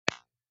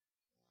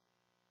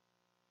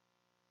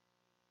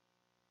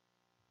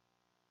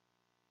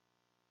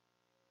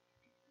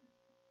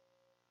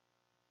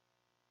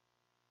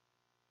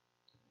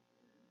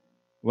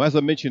Well, as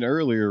I mentioned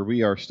earlier,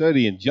 we are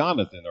studying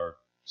Jonathan. Our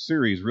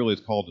series really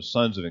is called The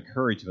Sons of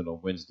Encouragement on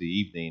Wednesday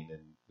evening,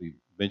 and we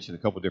mentioned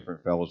a couple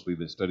different fellows we've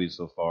been studying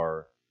so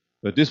far.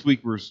 But this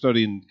week we're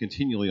studying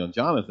continually on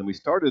Jonathan. We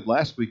started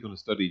last week on the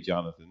study of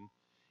Jonathan,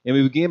 and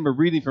we began by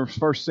reading from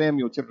 1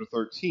 Samuel chapter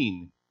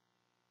 13,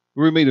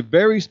 where we made a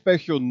very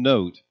special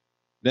note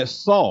that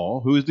Saul,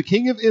 who is the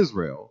king of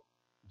Israel,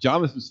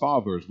 Jonathan's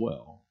father as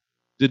well,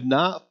 did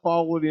not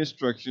follow the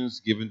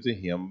instructions given to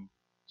him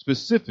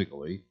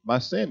specifically by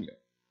Samuel,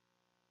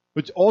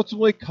 which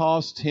ultimately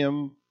cost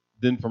him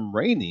then from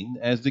reigning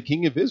as the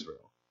king of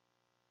Israel.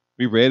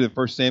 We read in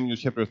 1 Samuel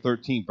chapter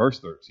 13, verse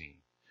 13,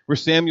 where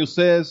Samuel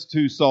says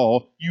to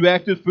Saul, "You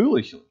acted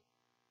foolishly.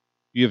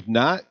 You have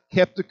not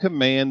kept the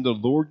command the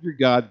Lord your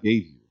God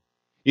gave you.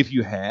 If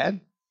you had,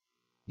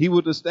 he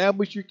would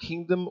establish your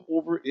kingdom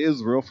over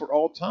Israel for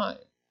all time.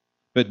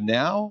 But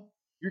now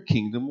your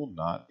kingdom will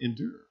not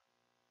endure."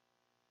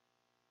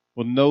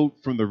 Well,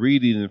 note from the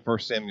reading in 1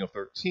 Samuel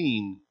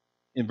 13,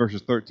 in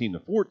verses 13 to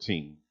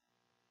 14,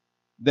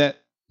 that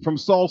from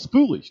Saul's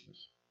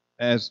foolishness,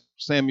 as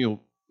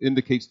Samuel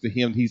indicates to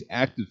him he's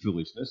acted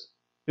foolishness,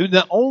 it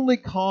not only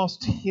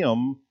cost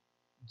him,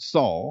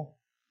 Saul,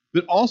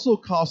 but also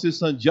cost his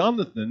son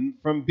Jonathan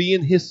from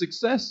being his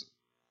successor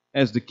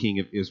as the king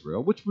of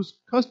Israel, which was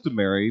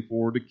customary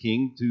for the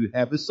king to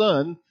have his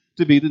son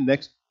to be the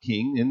next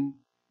king, and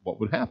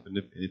what would happen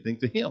if anything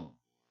to him.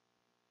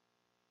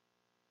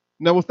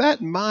 Now, with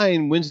that in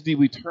mind, Wednesday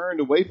we turned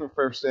away from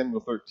 1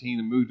 Samuel 13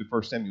 and moved to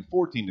 1 Samuel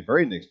 14, the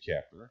very next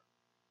chapter,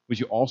 which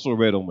you also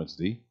read on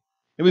Wednesday.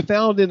 And we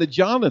found in that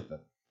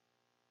Jonathan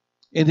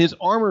and his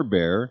armor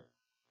bearer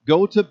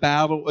go to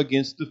battle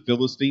against the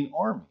Philistine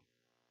army.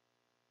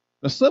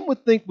 Now, some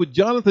would think with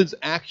Jonathan's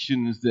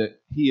actions that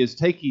he is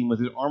taking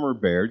with his armor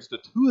bearer, just the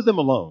two of them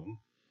alone,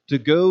 to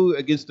go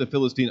against the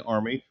Philistine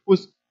army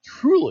was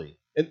truly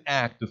an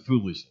act of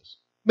foolishness.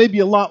 Maybe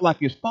a lot like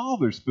his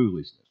father's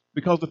foolishness,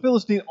 because the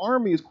Philistine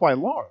army is quite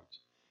large.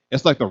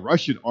 It's like the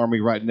Russian army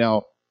right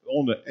now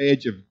on the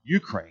edge of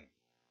Ukraine,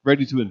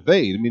 ready to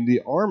invade. I mean,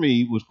 the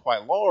army was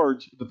quite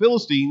large, the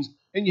Philistines,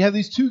 and you have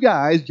these two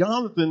guys,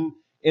 Jonathan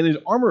and his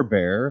armor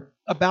bearer,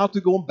 about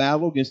to go and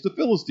battle against the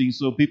Philistines.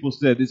 So people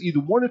said it's either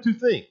one or two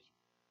things.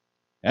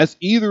 That's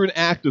either an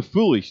act of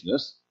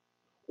foolishness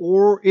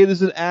or it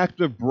is an act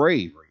of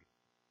bravery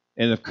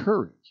and of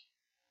courage.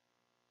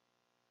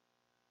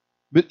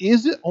 But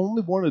is it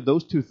only one of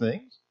those two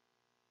things?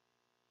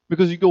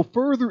 Because you go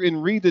further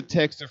and read the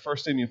text in 1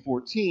 Samuel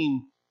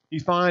 14, you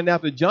find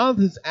out that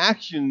Jonathan's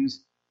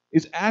actions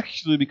is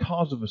actually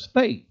because of his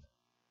faith.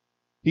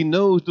 He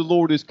knows the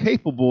Lord is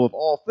capable of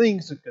all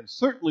things and can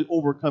certainly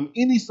overcome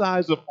any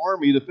size of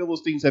army the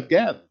Philistines have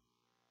gathered.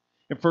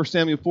 In 1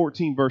 Samuel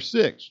 14, verse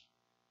 6,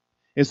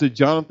 it said,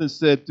 Jonathan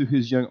said to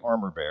his young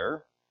armor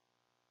bearer,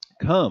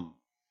 "Come,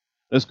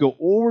 let's go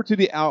over to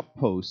the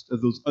outpost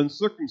of those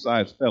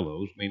uncircumcised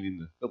fellows," meaning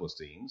the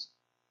Philistines.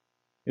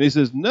 And he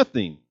says,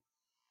 nothing,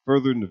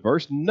 further in the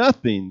verse,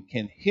 nothing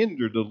can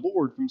hinder the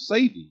Lord from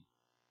saving,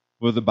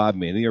 whether by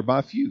many or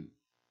by few.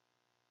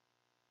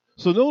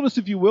 So notice,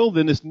 if you will,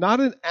 then, it's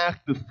not an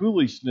act of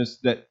foolishness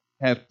that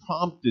had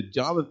prompted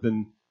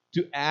Jonathan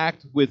to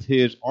act with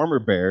his armor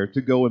bearer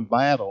to go and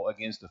battle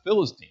against the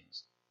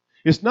Philistines.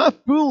 It's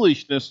not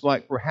foolishness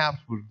like perhaps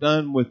was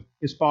done with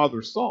his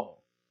father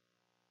Saul.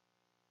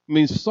 I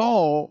mean,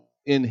 Saul,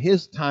 in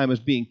his time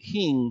as being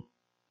king,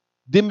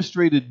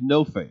 demonstrated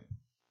no faith.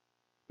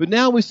 But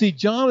now we see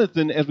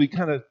Jonathan, as we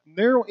kind of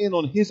narrow in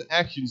on his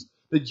actions,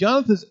 that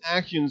Jonathan's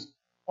actions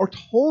are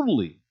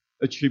totally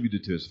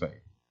attributed to his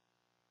faith.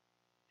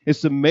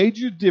 It's a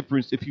major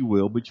difference, if you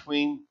will,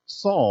 between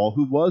Saul,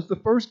 who was the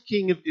first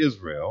king of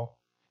Israel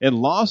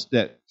and lost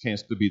that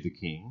chance to be the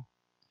king,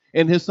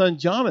 and his son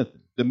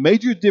Jonathan. The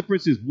major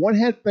difference is one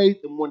had faith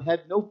and one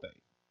had no faith.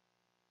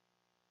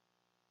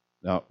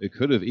 Now, it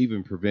could have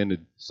even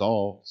prevented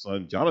Saul's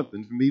son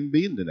Jonathan from even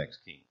being the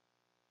next king,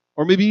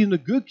 or maybe even a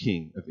good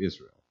king of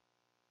Israel,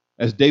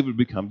 as David would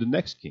become the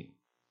next king.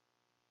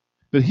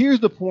 But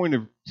here's the point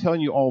of telling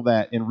you all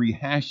that and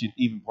rehashing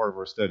even part of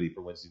our study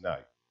for Wednesday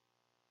night.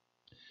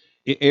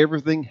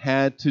 Everything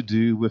had to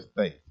do with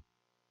faith.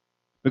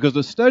 Because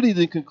the study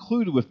then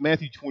concluded with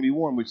Matthew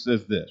 21, which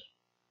says this.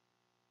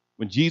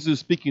 When Jesus is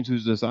speaking to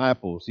his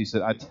disciples, he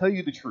said, "I tell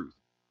you the truth.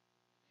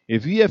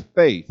 If you have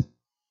faith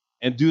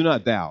and do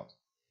not doubt,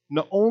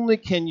 not only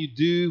can you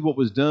do what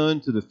was done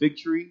to the fig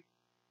tree,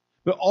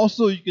 but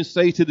also you can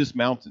say to this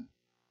mountain,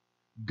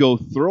 'Go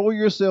throw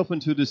yourself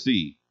into the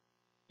sea,'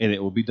 and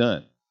it will be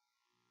done.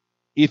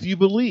 If you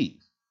believe,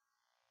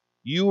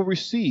 you will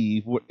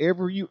receive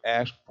whatever you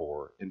ask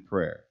for in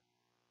prayer."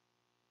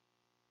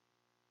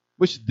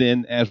 Which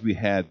then, as we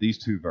had these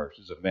two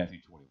verses of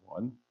Matthew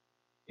 21,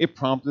 it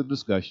prompted a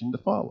discussion to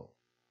follow.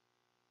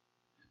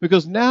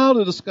 Because now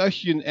the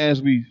discussion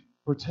as we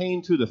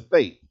pertain to the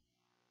faith,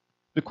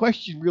 the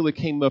question really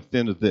came up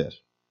then of this.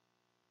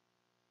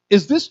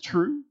 Is this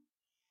true?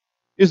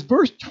 Is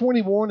verse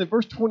 21 and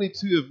verse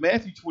 22 of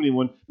Matthew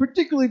 21,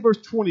 particularly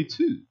verse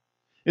 22,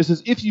 it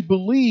says, "If you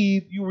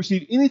believe, you will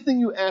receive anything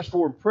you ask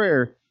for in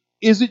prayer."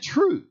 Is it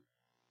true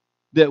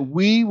that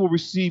we will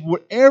receive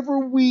whatever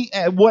we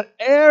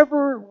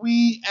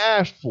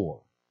ask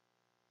for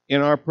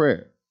in our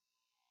prayer?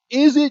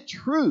 Is it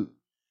true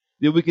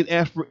that we can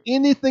ask for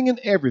anything and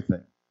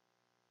everything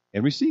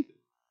and receive it?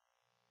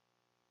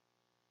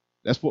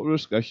 That's what the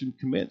discussion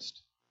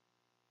commenced.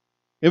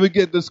 And the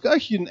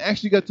discussion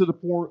actually got to the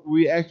point where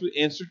we actually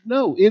answered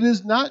no. It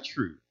is not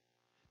true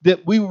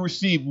that we will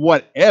receive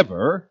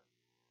whatever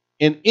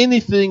and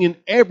anything and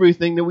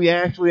everything that we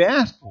actually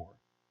ask for.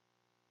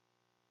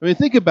 I mean,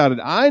 think about it.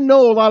 I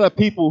know a lot of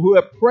people who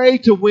have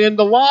prayed to win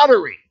the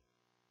lottery,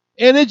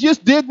 and it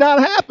just did not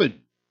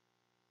happen.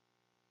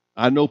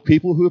 I know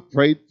people who have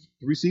prayed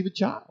to receive a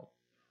child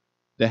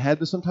that had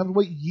to sometimes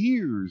wait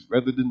years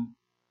rather than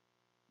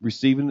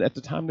receiving it at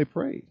the time they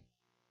prayed.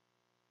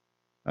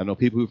 I know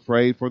people who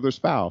prayed for their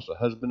spouse, a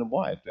husband and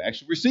wife, to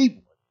actually receive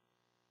one.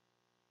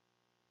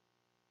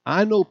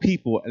 I know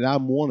people, and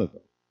I'm one of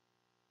them,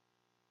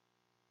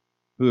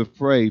 who have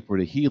prayed for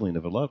the healing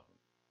of a loved one,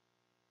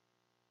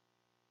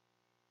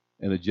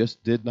 and it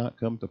just did not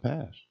come to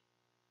pass.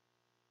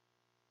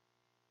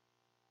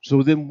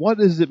 So then what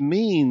does it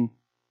mean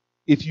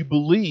if you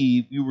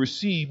believe you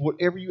receive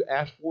whatever you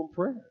ask for in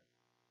prayer?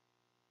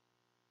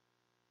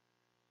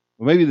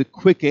 Well, maybe the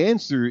quick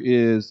answer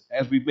is,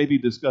 as we maybe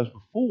discussed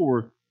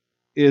before,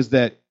 is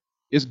that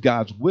it's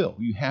God's will.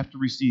 You have to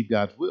receive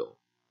God's will.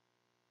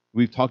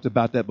 We've talked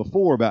about that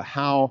before, about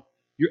how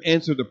your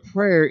answer to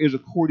prayer is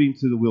according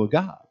to the will of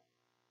God.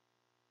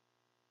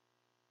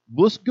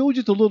 Let's go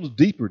just a little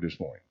deeper this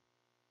morning.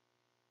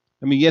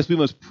 I mean, yes, we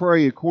must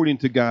pray according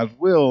to God's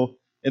will,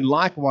 and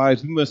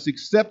likewise, we must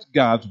accept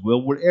God's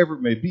will, whatever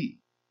it may be.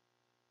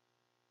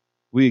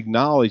 We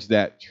acknowledged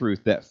that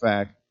truth, that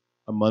fact,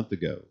 a month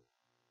ago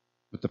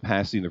with the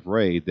passing of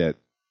Ray, that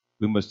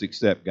we must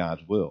accept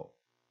God's will.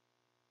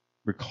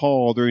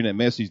 Recall during that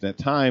message, that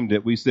time,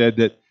 that we said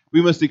that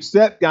we must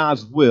accept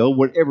God's will,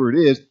 whatever it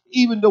is.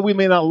 Even though we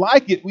may not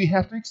like it, we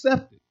have to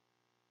accept it.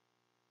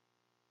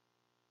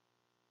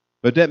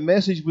 But that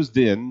message was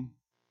then,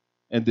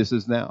 and this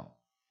is now.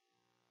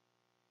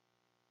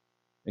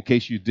 In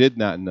case you did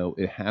not know,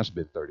 it has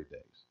been 30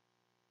 days.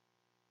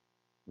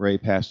 Ray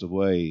passed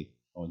away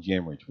on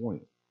January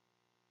 20th.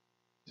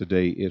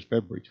 Today is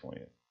February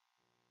 20th.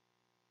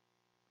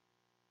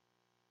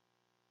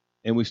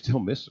 And we still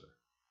miss her.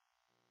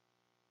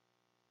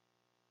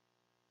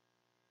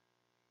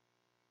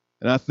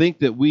 And I think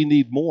that we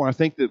need more. I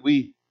think that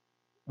we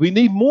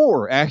need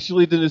more,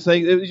 actually, than to say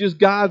it's just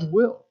God's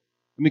will.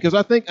 Because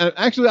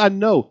I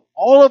know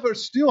all of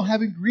us still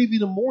having grieving in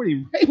the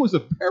morning. Ray was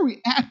a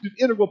very active,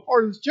 integral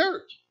part of this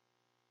church.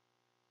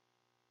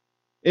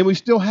 And we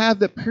still have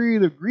that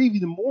period of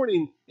grieving in the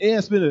morning. And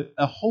it's been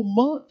a whole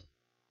month.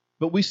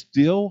 But we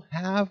still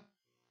have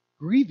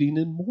grieving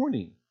in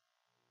mourning.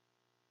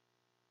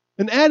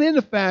 And add in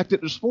the fact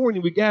that this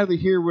morning we gathered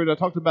here where I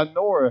talked about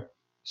Nora.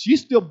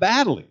 She's still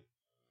battling.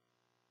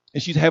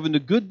 And she's having the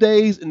good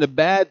days and the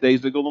bad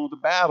days that go along with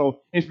the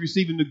battle. And she's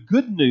receiving the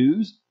good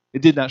news.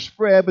 It did not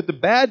spread, but the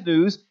bad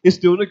news is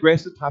still an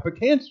aggressive type of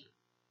cancer.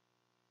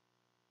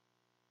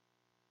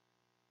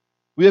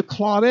 We have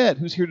Claudette,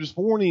 who's here this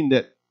morning,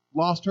 that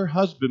lost her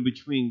husband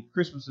between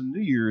Christmas and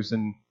New Year's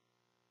and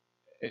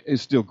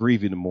is still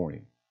grieving in the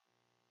morning.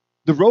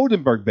 The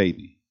Rodenberg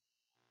baby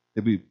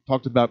that we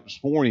talked about this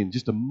morning,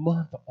 just a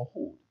month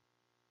old,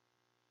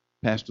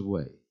 passed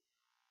away.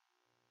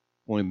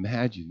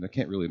 I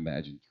can't really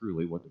imagine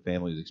truly what the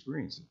family is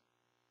experiencing.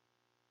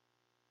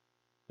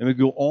 And we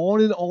go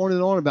on and on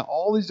and on about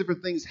all these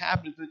different things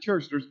happening in the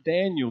church. There's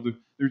Daniel. We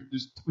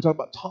talked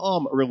about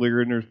Tom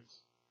earlier, and there's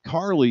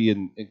Carly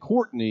and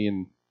Courtney.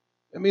 And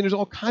I mean, there's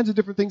all kinds of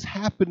different things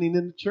happening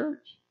in the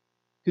church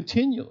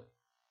continually.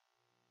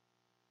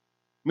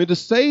 I mean, to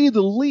say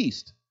the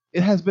least,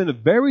 it has been a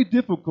very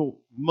difficult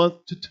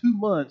month to 2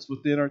 months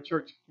within our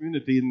church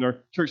community and our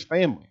church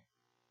family.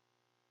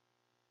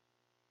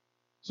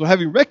 So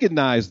having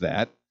recognized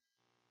that,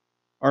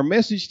 our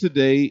message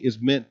today is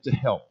meant to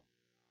help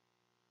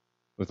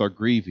with our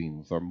grieving,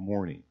 with our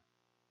mourning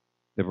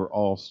that we're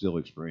all still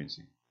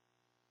experiencing.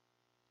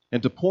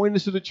 And to point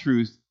us to the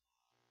truth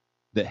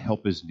that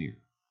help is near.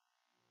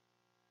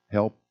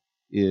 Help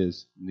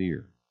is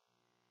near.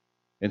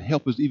 And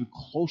help is even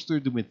closer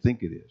than we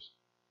think it is,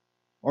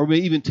 or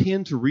we even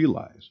tend to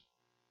realize.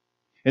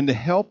 And the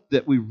help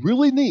that we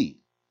really need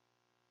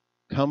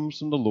comes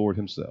from the Lord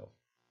himself.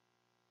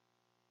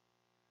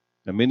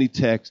 Now, many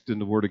texts in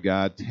the Word of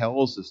God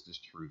tells us this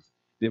truth,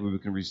 that we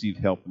can receive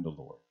help from the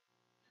Lord.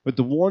 But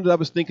the one that I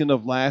was thinking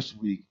of last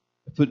week,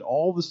 putting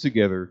all this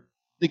together,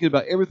 thinking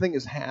about everything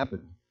that's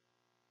happened,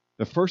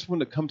 the first one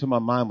that come to my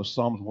mind was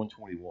Psalms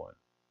 121.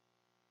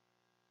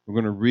 We're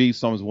going to read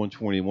Psalms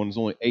 121. There's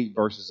only 8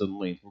 verses in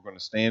length. We're going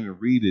to stand and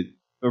read it,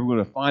 but we're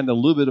going to find a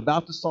little bit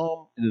about the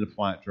psalm and then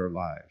apply it to our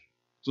lives.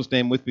 So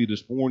stand with me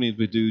this morning as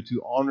we do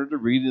to honor the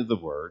reading of the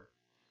Word.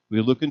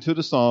 We look into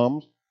the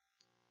Psalms.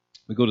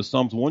 We go to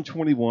Psalms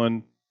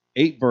 121,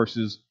 8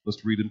 verses.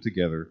 Let's read them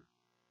together.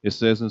 It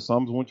says in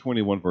Psalms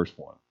 121, verse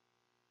 1,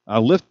 I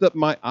lift up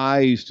my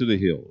eyes to the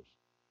hills.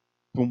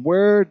 From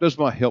where does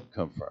my help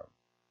come from?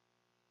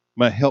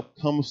 My help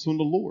comes from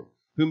the Lord,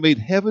 who made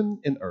heaven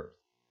and earth.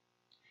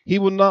 He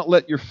will not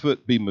let your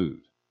foot be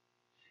moved.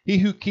 He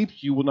who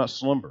keeps you will not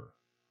slumber.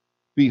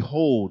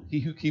 Behold, he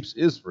who keeps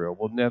Israel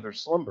will neither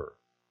slumber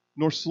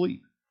nor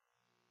sleep.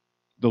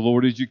 The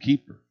Lord is your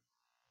keeper.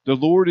 The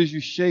Lord is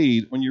your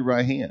shade on your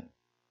right hand.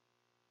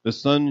 The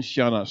sun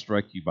shall not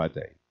strike you by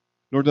day,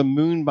 nor the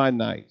moon by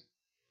night.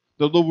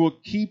 The Lord will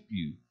keep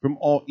you from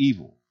all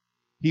evil.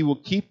 He will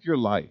keep your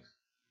life.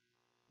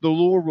 The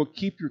Lord will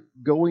keep your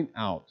going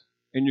out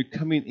and your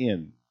coming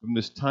in from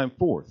this time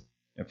forth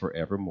and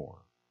forevermore.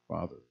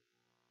 Father,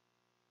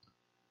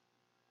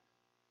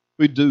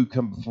 we do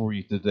come before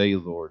you today,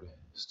 Lord,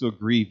 still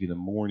grieving and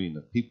mourning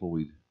the people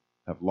we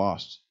have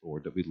lost,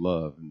 Lord, that we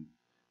love. And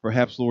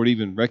perhaps, Lord,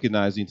 even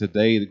recognizing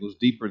today that goes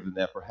deeper than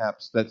that.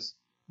 Perhaps that's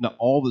not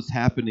all that's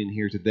happening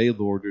here today,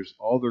 Lord. There's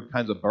all other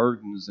kinds of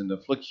burdens and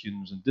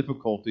afflictions and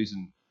difficulties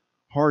and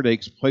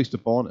heartaches placed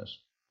upon us.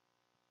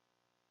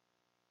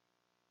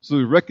 So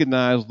we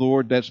recognize,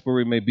 Lord, that's where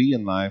we may be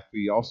in life.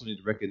 We also need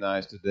to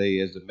recognize today,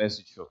 as the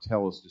message will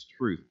tell us this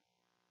truth,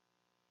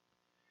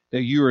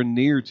 that you are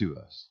near to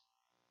us.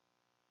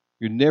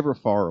 You're never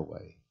far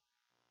away.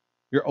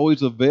 You're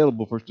always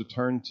available for us to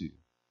turn to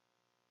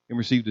and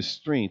receive the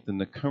strength and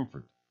the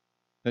comfort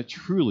that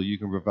truly you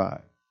can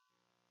provide.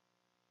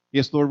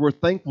 Yes, Lord, we're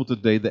thankful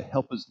today that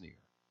help is near,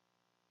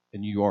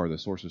 and you are the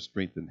source of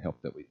strength and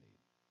help that we need.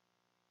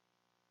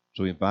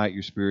 So we invite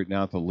your Spirit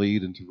now to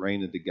lead and to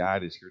reign and to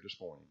guide us here this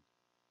morning.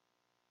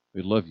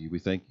 We love you. We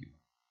thank you.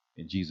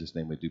 In Jesus'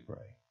 name we do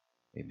pray.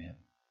 Amen.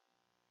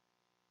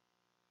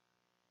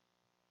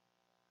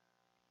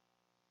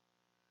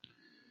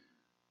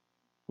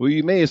 Well,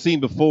 you may have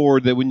seen before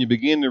that when you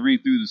begin to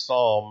read through the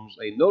Psalms,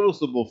 a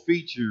noticeable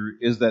feature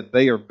is that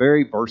they are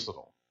very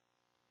versatile,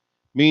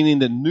 meaning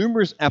that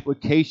numerous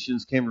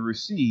applications can be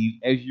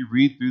received as you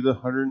read through the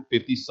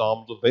 150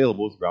 Psalms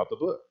available throughout the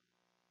book.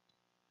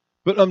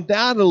 But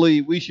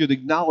undoubtedly, we should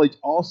acknowledge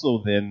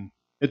also then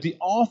that the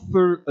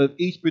author of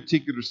each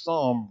particular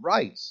psalm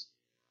writes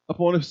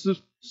upon a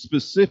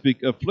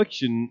specific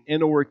affliction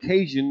and or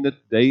occasion that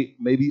they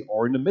maybe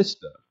are in the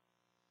midst of.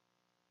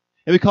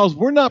 And because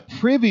we're not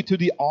privy to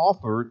the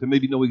author to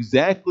maybe know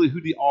exactly who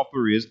the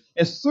author is,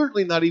 and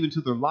certainly not even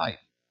to their life,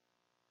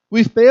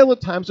 we fail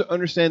at times to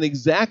understand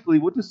exactly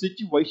what the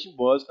situation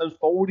was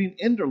unfolding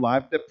in their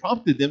life that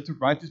prompted them to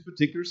write this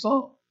particular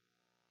psalm.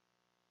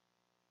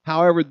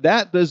 However,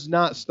 that does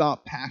not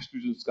stop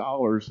pastors and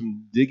scholars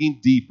from digging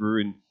deeper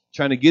and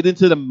trying to get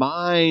into the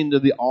mind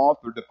of the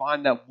author to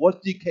find out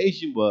what the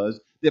occasion was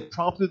that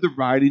prompted the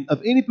writing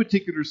of any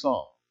particular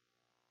psalm.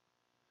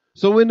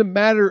 So in the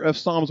matter of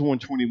Psalms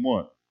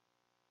 121,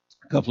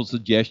 a couple of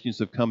suggestions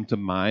have come to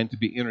mind to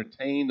be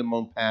entertained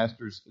among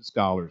pastors and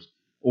scholars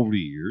over the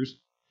years.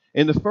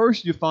 And the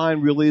first you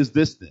find really is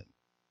this then,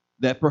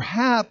 that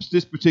perhaps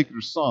this particular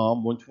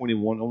Psalm,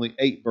 121, only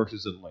 8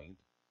 verses in length,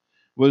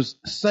 was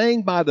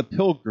sang by the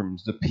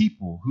pilgrims, the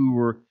people who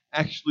were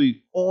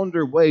actually on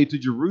their way to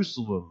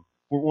Jerusalem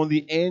for one of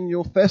the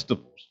annual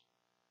festivals.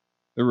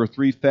 There were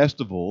 3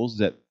 festivals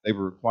that they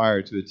were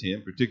required to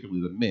attend,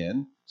 particularly the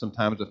men.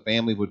 Sometimes a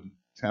family would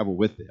travel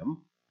with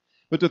them.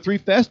 But the 3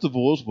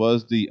 festivals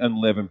was the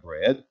unleavened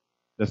bread,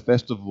 the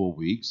festival of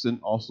weeks,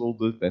 and also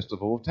the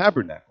festival of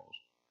tabernacles.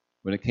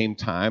 When it came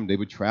time, they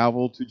would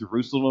travel to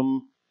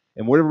Jerusalem,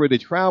 and wherever way they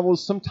traveled,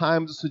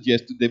 sometimes it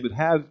suggested they would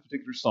have a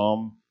particular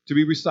psalm to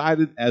be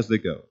recited as they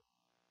go.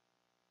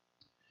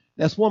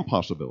 That's one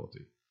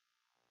possibility.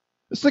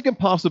 The second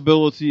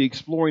possibility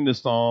exploring the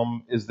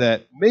psalm is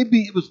that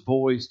maybe it was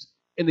voiced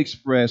and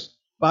expressed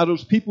by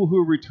those people who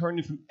were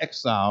returning from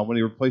exile when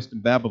they were placed in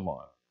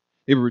Babylon.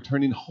 They were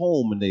returning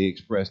home and they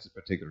expressed a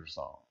particular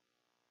psalm.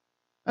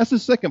 That's the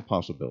second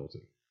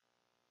possibility.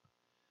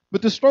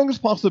 But the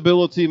strongest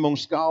possibility among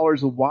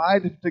scholars of why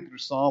the particular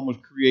psalm was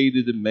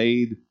created and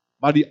made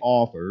by the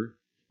author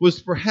was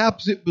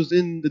perhaps it was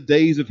in the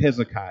days of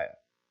Hezekiah,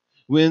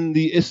 when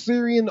the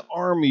Assyrian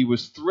army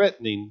was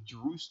threatening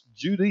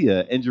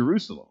Judea and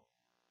Jerusalem.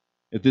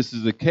 If this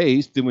is the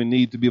case, then we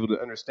need to be able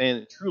to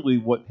understand truly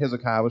what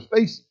Hezekiah was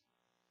facing.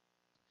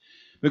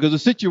 Because the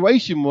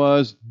situation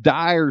was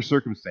dire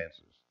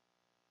circumstances.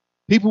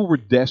 People were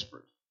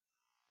desperate.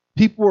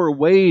 People were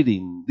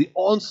awaiting the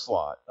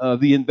onslaught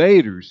of the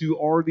invaders who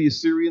are the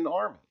Assyrian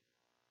army.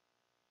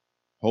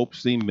 Hope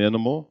seemed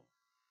minimal.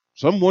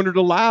 Some wondered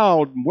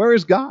aloud, where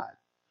is God?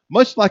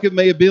 Much like it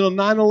may have been on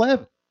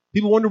 9/11.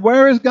 People wondered,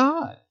 where is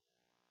God?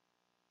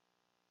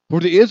 For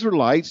the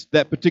Israelites,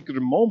 that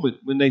particular moment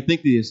when they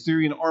think the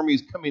Assyrian army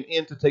is coming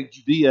in to take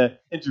Judea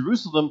and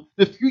Jerusalem,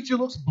 the future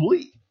looks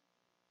bleak.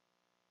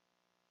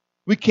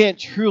 We can't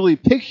truly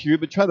picture it,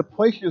 but try to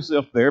place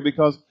yourself there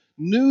because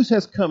news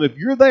has come. If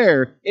you're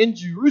there in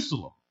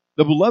Jerusalem,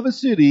 the beloved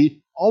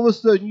city, all of a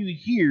sudden you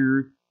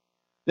hear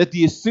that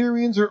the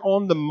Assyrians are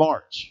on the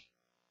march.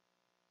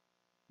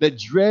 That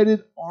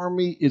dreaded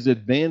army is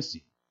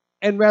advancing,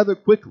 and rather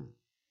quickly,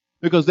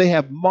 because they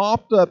have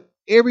mopped up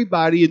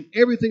everybody and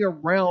everything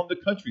around the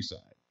countryside.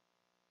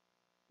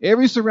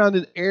 Every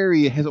surrounding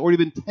area has already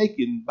been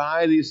taken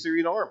by the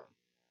Assyrian army.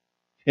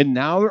 And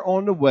now they're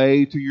on the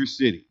way to your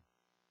city.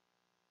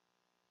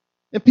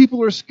 And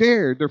people are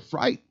scared. They're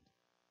frightened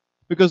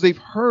because they've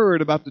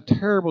heard about the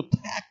terrible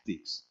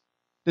tactics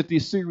that the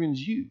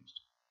Assyrians used.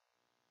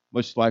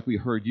 Much like we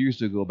heard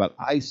years ago about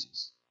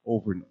ISIS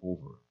over and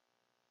over.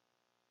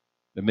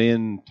 The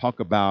men talk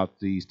about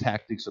these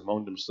tactics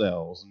among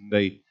themselves, and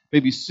they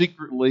maybe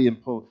secretly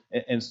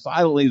and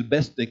silently as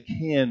best they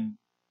can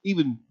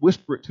even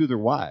whisper it to their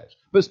wives.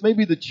 But it's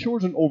maybe the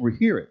children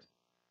overhear it.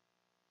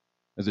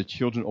 As the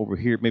children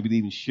overhear it, maybe they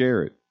even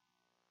share it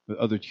with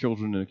other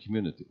children in the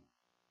community.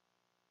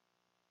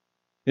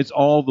 It's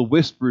all the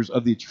whispers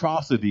of the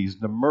atrocities,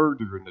 the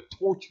murder, and the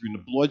torture, and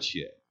the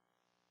bloodshed.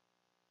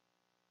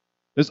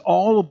 It's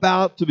all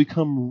about to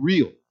become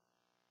real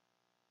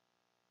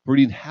for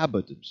the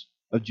inhabitants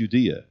of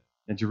Judea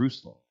and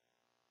Jerusalem.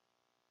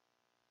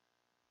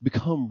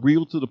 Become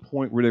real to the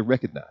point where they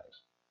recognize.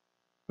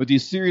 But the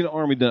Assyrian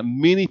army, that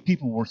many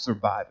people will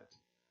survive it.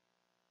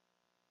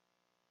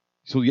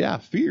 So yeah,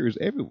 fear is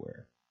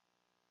everywhere.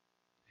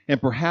 And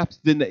perhaps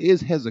then there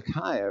is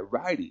Hezekiah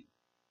writing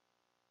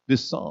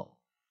this psalm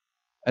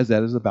as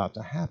that is about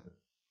to happen.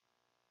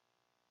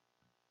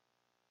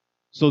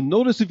 So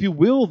notice, if you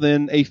will,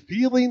 then, a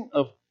feeling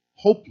of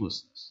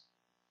hopelessness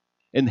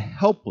and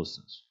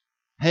helplessness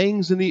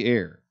hangs in the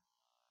air,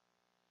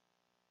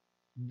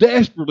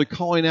 desperately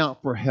calling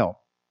out for help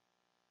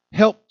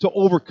to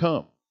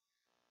overcome.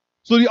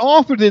 So the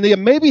author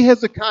then, maybe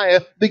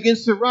Hezekiah,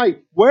 begins to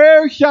write,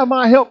 where shall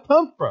my help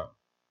come from?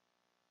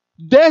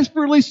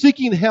 Desperately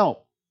seeking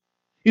help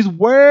is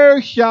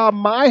where shall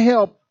my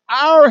help,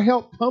 our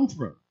help, come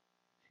from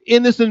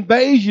in this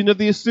invasion of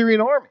the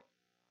Assyrian army?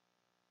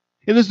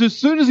 And as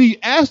soon as he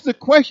asks the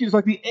question, it's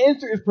like the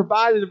answer is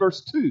provided in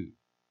verse 2,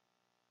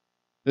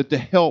 that the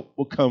help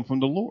will come from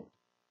the Lord.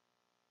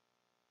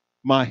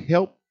 My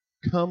help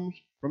comes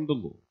from the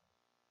Lord.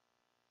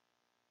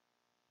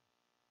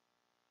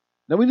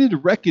 Now we need to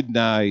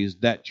recognize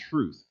that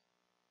truth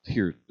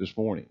here this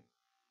morning.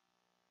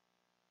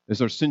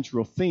 It's our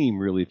central theme,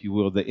 really, if you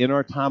will, that in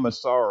our time of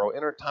sorrow,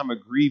 in our time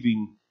of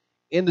grieving,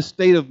 in the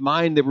state of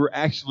mind that we're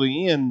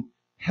actually in,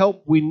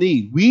 help we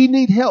need. We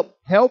need help.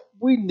 Help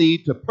we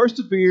need to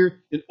persevere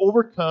and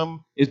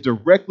overcome is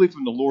directly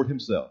from the Lord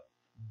himself.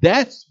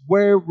 That's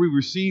where we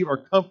receive our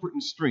comfort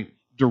and strength,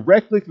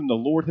 directly from the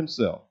Lord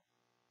himself.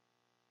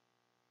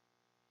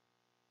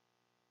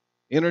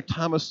 In our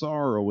time of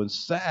sorrow and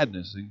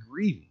sadness and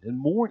grieving and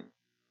mourning,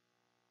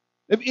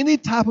 of any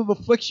type of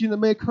affliction that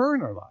may occur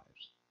in our lives,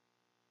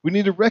 we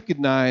need to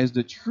recognize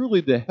that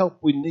truly the help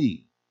we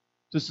need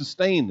to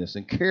sustain this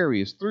and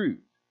carry us through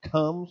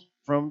comes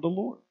from the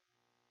Lord.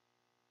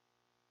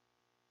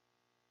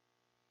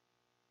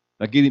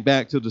 Now, getting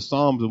back to the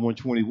Psalms of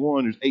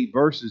 121, there's 8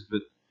 verses,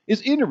 but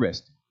it's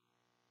interesting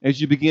as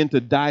you begin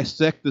to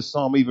dissect the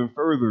psalm even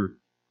further.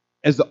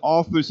 As the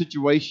author of the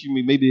situation,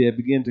 we maybe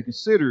begin to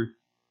consider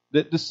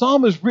that the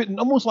psalm is written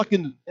almost like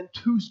in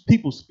two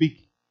people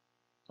speaking.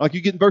 Like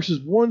you get in verses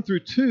 1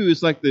 through 2,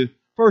 it's like the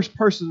first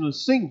person in the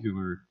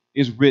singular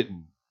is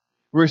written,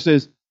 where it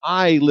says,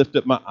 I lift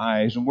up my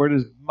eyes, and where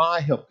does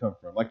my help come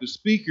from? Like the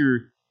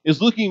speaker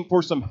is looking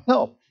for some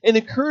help and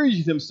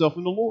encouraging himself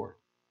in the Lord.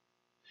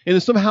 And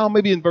then somehow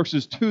maybe in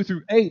verses 2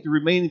 through 8, the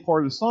remaining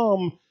part of the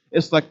psalm,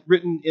 it's like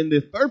written in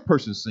the third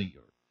person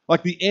singular.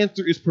 Like the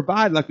answer is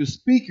provided, like the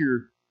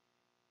speaker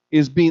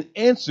is being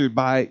answered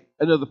by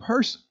another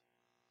person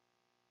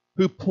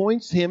who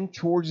points him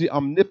towards the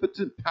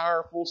omnipotent,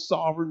 powerful,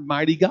 sovereign,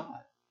 mighty God.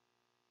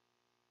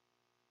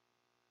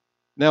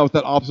 Now, with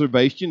that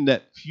observation,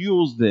 that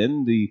fuels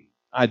then the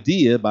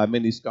idea by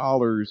many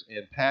scholars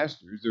and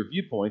pastors, their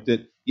viewpoint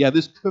that,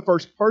 this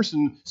first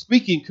person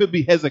speaking could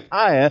be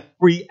Hezekiah,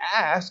 where he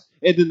asked,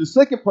 and then the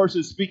second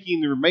person speaking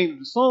the remainder of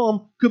the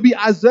psalm could be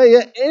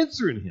Isaiah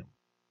answering him.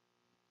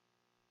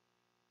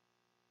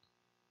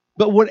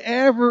 But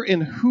whatever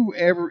and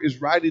whoever is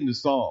writing the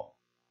psalm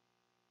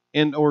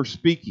and or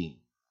speaking,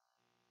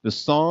 the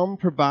psalm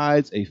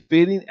provides a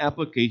fitting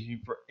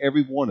application for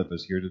every one of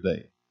us here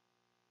today.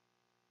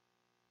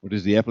 What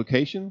is the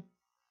application?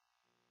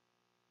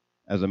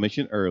 As I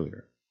mentioned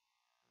earlier,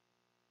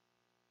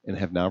 and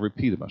have now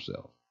repeated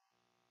myself,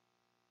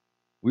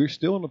 we're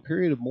still in a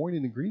period of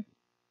mourning and grieving.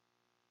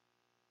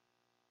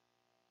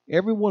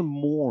 Everyone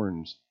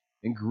mourns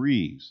and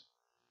grieves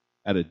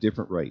at a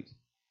different rate.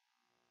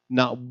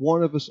 Not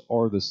one of us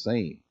are the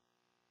same.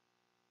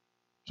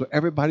 So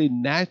everybody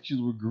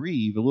naturally will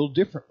grieve a little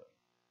differently.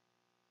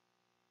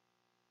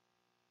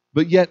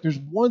 But yet there's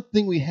one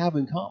thing we have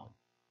in common.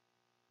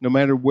 No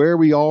matter where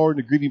we are in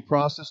the grieving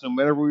process, no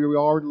matter where we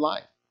are in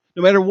life,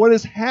 no matter what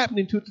is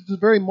happening to us at this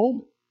very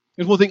moment,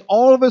 there's one thing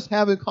all of us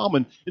have in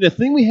common. And the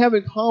thing we have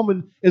in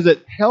common is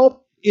that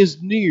help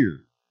is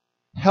near.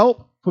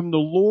 Help from the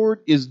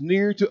Lord is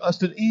near to us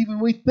than even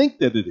we think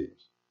that it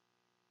is.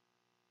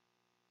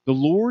 The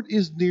Lord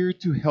is near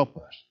to help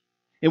us.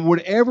 And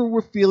whatever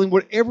we're feeling,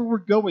 whatever we're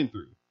going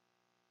through.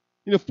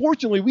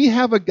 Fortunately, we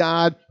have a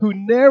God who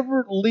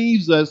never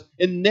leaves us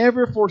and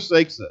never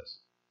forsakes us.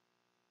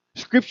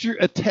 Scripture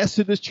attests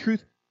to this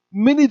truth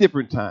many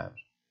different times,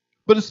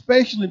 but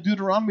especially in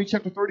Deuteronomy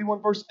chapter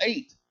 31, verse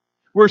 8,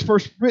 where it's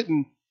first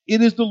written,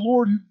 "It is the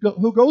Lord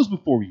who goes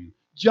before you."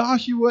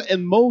 Joshua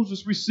and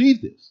Moses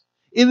received this.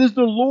 It is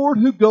the Lord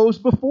who goes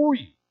before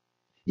you.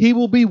 He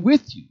will be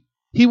with you.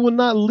 He will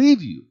not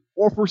leave you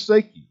or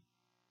forsake you.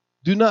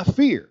 Do not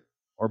fear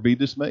or be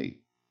dismayed.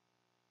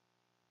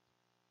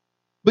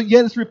 But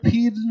yet it's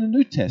repeated in the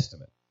New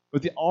Testament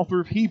with the author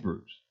of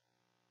Hebrews.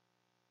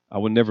 I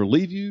will never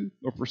leave you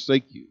nor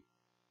forsake you,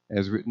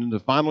 as written in the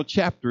final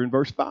chapter in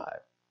verse 5.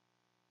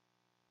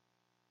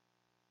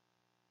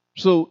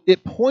 So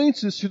it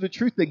points us to the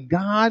truth that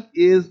God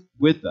is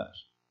with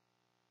us.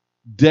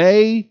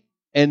 Day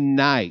and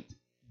night,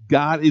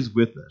 God is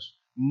with us,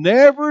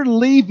 never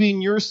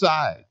leaving your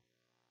side.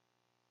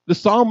 The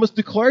psalmist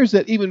declares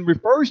that, even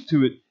refers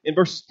to it in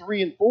verses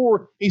 3 and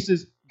 4. He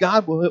says,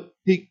 God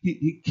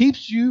he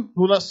keeps you,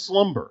 will not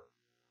slumber.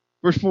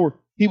 Verse 4,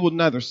 he will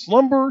neither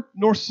slumber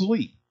nor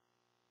sleep,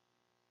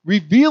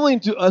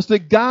 revealing to us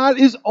that God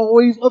is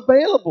always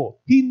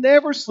available. He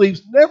never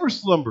sleeps, never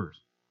slumbers.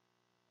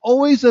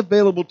 Always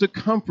available to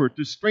comfort,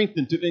 to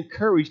strengthen, to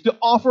encourage, to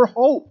offer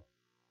hope,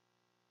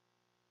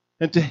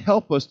 and to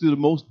help us through the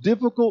most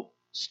difficult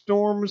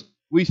storms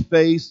we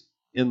face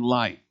in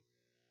life.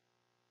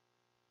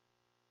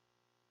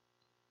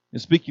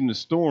 And speaking of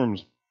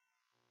storms,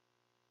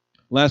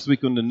 last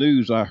week on the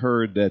news, I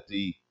heard that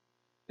the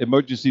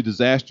Emergency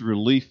Disaster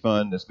Relief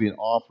Fund that's being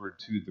offered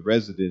to the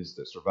residents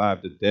that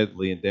survived the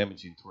deadly and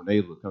damaging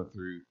tornado that come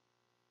through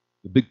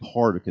the big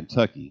part of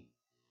Kentucky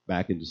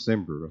back in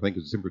December, I think it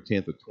was December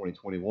 10th of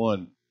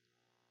 2021,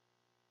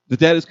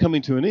 that is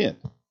coming to an end.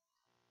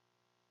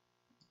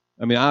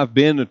 I mean, I've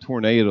been in a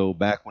tornado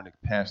back when it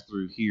passed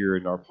through here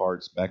in our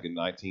parts back in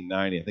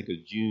 1990. I think it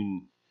was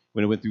June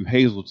when it went through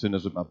Hazleton. I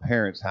was at my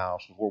parents'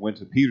 house before it went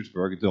to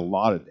Petersburg. It did a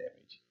lot of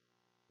damage.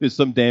 There's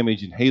some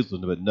damage in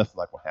Hazleton, but nothing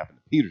like what happened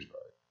to Petersburg.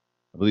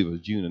 I believe it was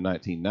June of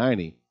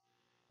 1990.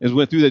 As we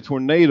went through that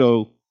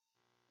tornado,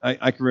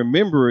 I can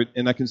remember it,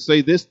 and I can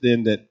say this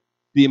then, that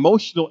the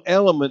emotional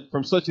element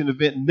from such an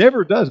event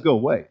never does go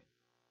away.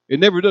 It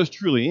never does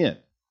truly end.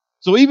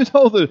 So even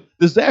though the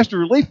disaster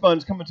relief fund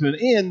is coming to an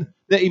end,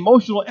 the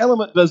emotional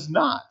element does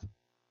not.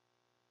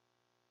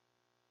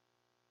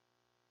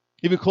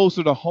 Even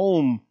closer to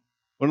home,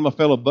 one of my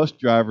fellow bus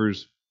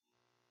drivers,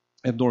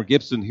 Abnor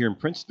Gibson here in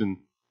Princeton,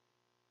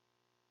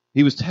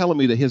 he was telling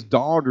me that his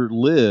daughter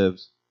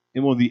lives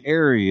in one of the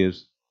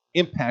areas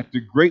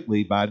impacted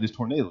greatly by this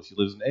tornado. She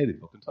lives in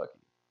Eddyville, Kentucky.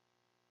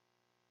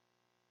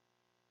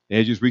 They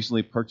had just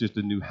recently purchased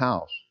a new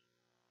house.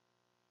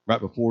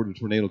 Right before the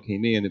tornado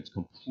came in, it was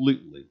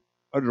completely,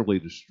 utterly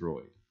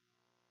destroyed.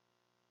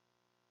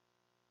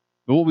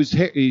 But what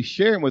he's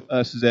sharing with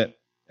us is that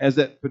as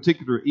that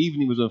particular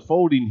evening was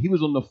unfolding, he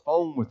was on the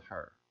phone with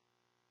her.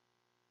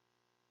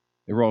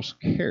 They were all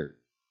scared,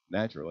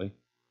 naturally.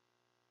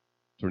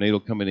 Tornado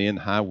coming in,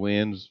 high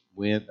winds,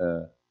 wind,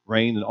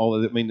 rain, and all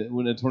of that. I mean,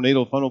 when a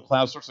tornado funnel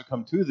cloud starts to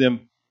come to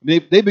them, they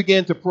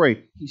began to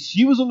pray.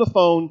 She was on the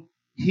phone.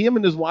 Him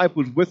and his wife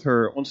was with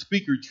her on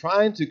speaker,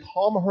 trying to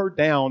calm her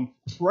down,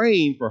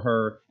 praying for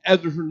her as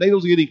the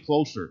tornado's getting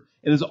closer.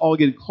 And as it's all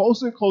getting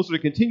closer and closer, to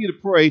continue to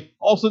pray,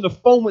 all of a sudden the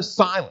phone was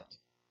silent.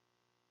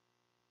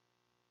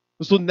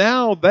 So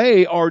now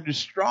they are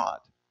distraught,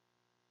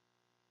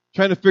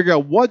 trying to figure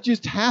out what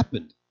just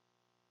happened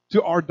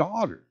to our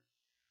daughter.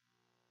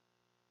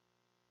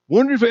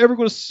 Wondering if we're ever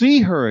going to see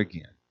her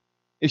again,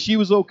 if she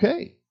was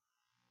okay.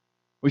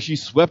 Was she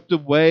swept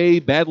away,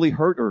 badly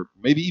hurt, or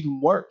maybe even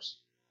worse?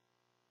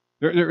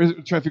 They're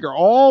trying to figure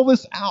all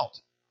this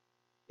out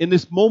in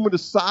this moment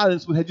of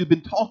silence when had just been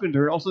talking to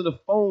her, and all of a sudden the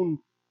phone,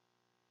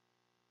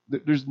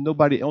 there's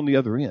nobody on the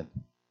other end.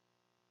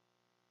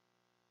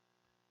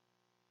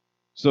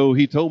 So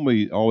he told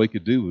me all he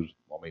could do was,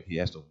 he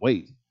has to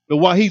wait. But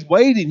while he's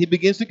waiting, he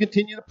begins to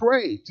continue to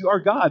pray to our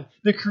God,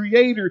 the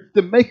creator,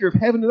 the maker of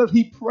heaven and earth.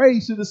 He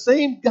prays to the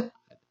same God.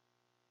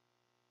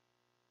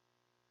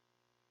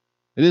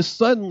 And then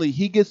suddenly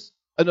he gets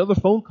another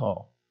phone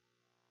call.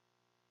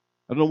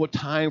 I don't know what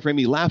time frame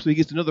he elapsed, but he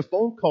gets another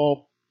phone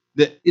call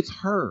that it's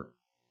her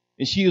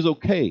and she is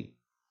okay.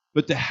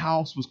 But the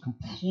house was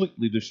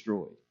completely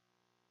destroyed.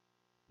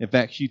 In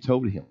fact, she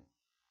told him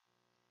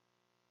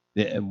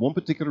that in one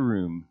particular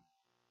room,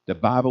 the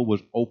Bible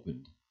was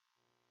opened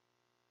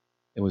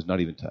and was not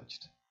even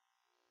touched.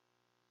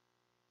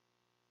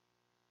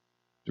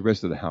 The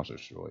rest of the house was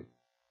destroyed.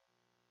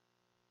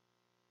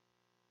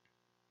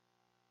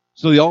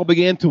 So they all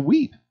began to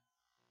weep.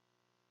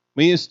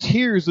 It's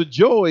tears of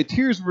joy,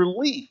 tears of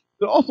relief,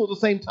 but also at the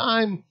same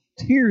time,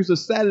 tears of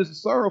sadness and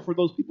sorrow for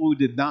those people who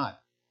did not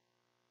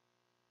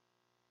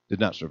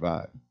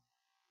survive.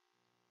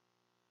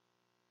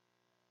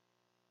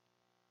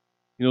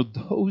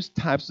 Those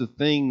types of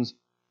things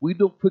we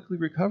don't quickly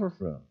recover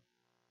from.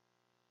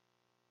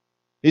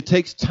 It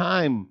takes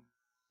time.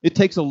 It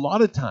takes a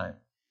lot of time.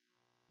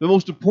 But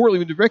most importantly,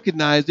 we need to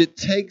recognize it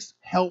takes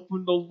help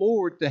from the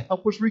Lord to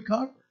help us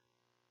recover.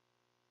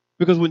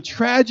 Because when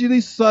tragedy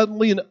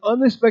suddenly and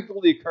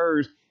unexpectedly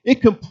occurs,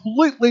 it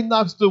completely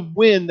knocks the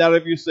wind out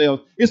of your sails.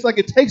 It's like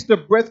it takes the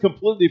breath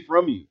completely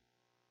from you,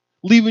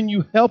 leaving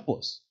you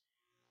helpless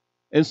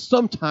and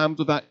sometimes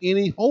without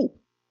any hope.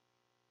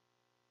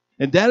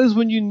 And that is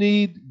when you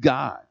need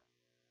God.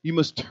 You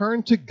must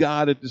turn to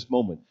God at this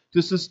moment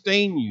to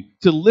sustain you,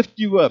 to lift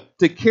you up,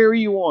 to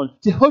carry you on,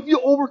 to help you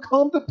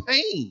overcome the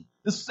pain,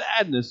 the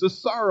sadness, the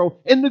sorrow,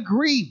 and the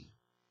grief.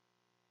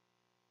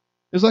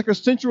 It's like our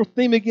central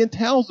theme again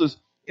tells us,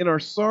 in our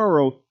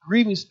sorrow,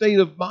 grieving state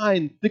of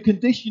mind, the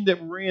condition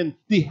that we're in,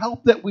 the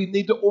help that we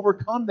need to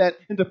overcome that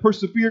and to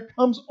persevere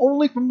comes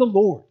only from the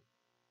Lord.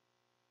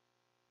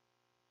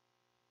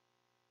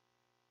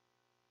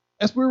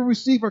 That's where we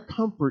receive our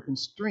comfort and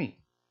strength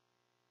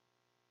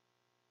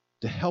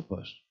to help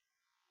us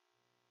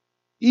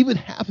even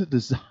have the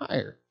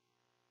desire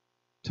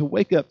to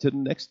wake up to the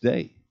next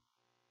day.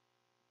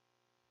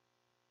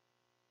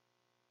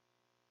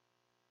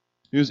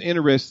 It was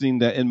interesting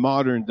that in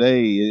modern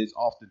day, it is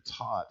often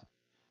taught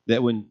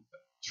that when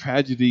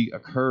tragedy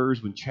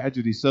occurs, when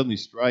tragedy suddenly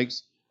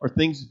strikes, or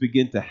things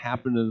begin to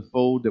happen and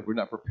unfold that we're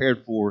not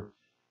prepared for,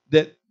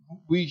 that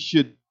we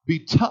should be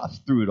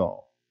tough through it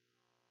all.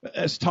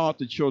 It's taught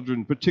to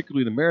children,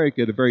 particularly in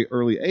America at a very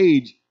early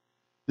age,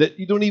 that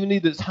you don't even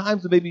need the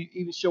times to maybe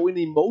even show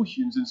any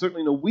emotions and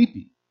certainly no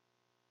weeping.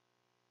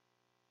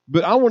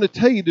 But I want to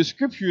tell you, the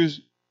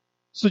scriptures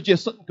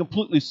suggest something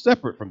completely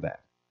separate from that.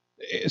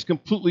 It's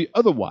completely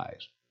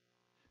otherwise.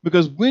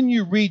 Because when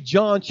you read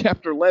John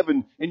chapter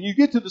 11 and you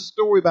get to the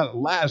story about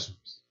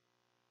Lazarus,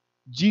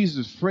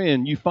 Jesus'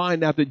 friend, you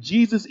find out that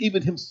Jesus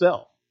even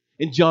himself,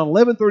 in John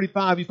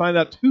 11:35, you find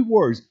out two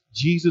words,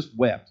 Jesus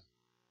wept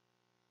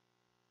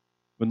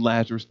when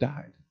Lazarus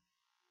died.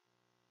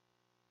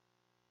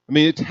 I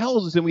mean, it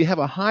tells us that we have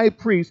a high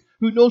priest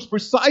who knows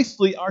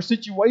precisely our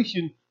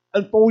situation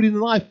unfolding in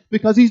life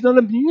because he's not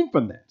immune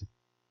from that.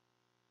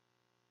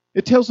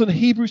 It tells in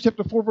Hebrews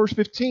chapter 4, verse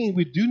 15,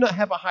 we do not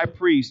have a high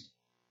priest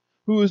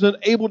who is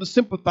unable to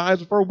sympathize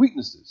with our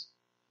weaknesses.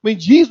 I mean,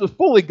 Jesus was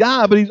fully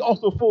God, but he's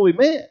also fully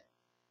man.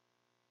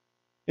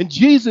 And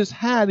Jesus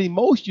had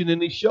emotion,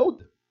 and he showed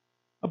them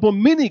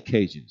upon many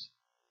occasions.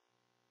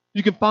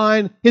 You can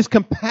find his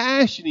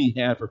compassion he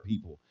had for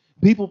people.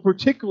 People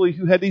particularly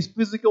who had these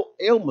physical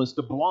ailments,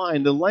 the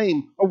blind, the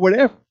lame, or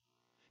whatever.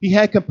 He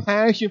had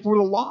compassion for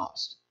the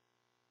lost.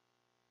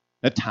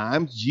 At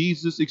times,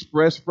 Jesus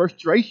expressed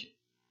frustration.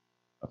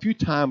 A few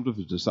times with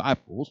his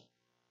disciples,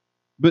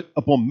 but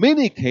upon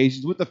many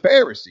occasions with the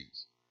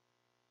Pharisees.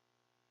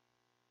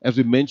 As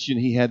we mentioned,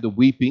 he had the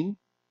weeping,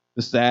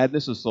 the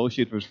sadness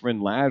associated with his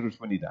friend Lazarus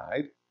when he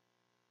died.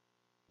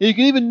 And you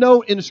can even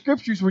note in the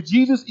scriptures where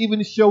Jesus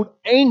even showed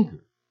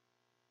anger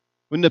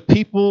when the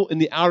people in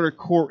the outer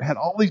court had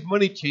all these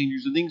money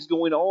changers and things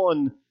going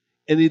on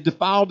and they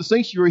defiled the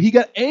sanctuary. He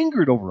got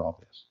angered over all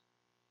this.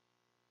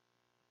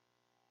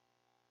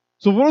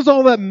 So what does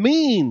all that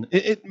mean?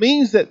 It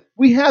means that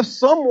we have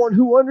someone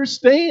who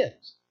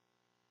understands.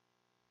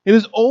 It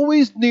is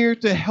always near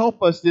to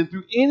help us then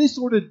through any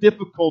sort of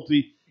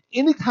difficulty,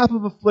 any type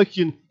of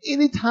affliction,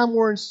 any time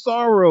we're in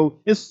sorrow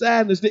and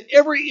sadness that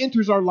ever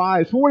enters our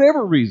lives for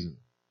whatever reason.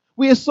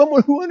 We have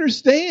someone who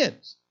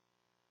understands.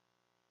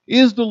 It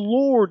is the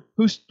Lord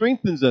who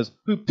strengthens us,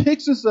 who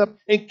picks us up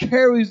and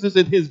carries us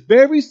in his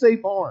very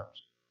safe arms.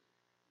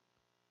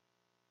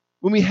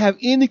 When we have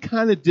any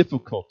kind of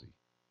difficulty,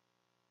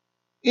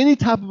 any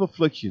type of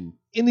affliction,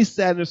 any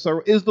sadness,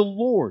 sorrow, it is the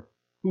Lord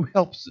who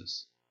helps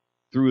us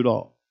through it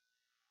all.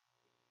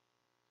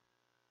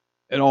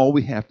 And all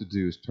we have to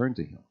do is turn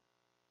to him.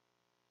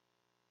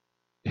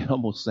 It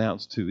almost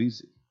sounds too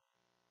easy.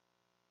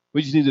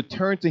 We just need to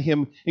turn to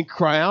him and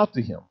cry out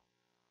to him.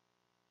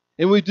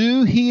 And we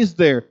do, he is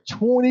there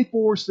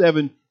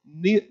 24/7,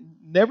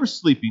 never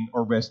sleeping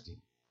or resting.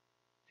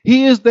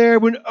 He is there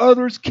when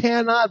others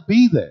cannot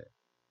be there.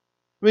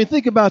 I mean,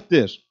 think about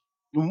this.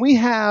 When we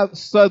have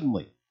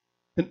suddenly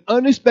an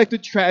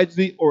unexpected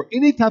tragedy or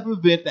any type of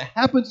event that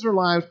happens in our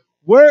lives,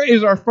 where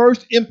is our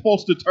first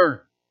impulse to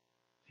turn?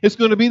 It's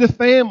going to be to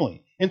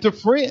family and to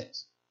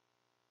friends.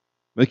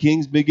 The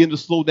kings begin to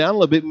slow down a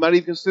little bit. We might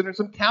even consider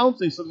some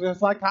counseling, some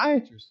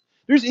psychiatrists.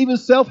 There's even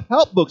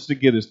self-help books to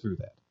get us through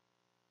that.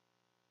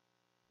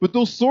 But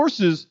those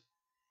sources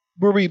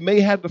where we may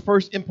have the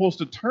first impulse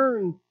to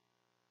turn,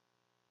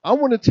 I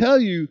want to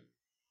tell you,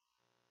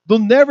 they'll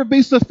never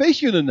be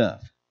sufficient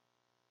enough.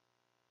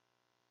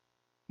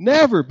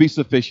 Never be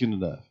sufficient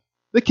enough.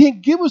 They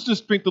can't give us the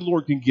strength the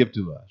Lord can give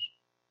to us.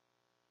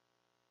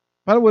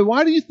 By the way,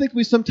 why do you think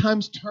we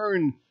sometimes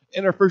turn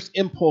in our first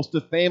impulse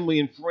to family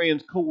and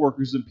friends,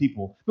 coworkers, and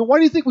people? But why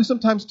do you think we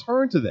sometimes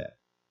turn to that?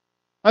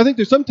 I think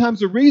there's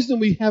sometimes a reason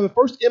we have a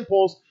first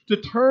impulse to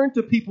turn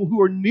to people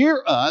who are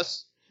near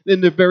us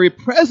and they're very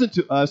present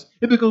to us,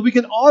 is because we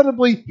can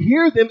audibly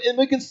hear them and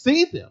we can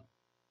see them.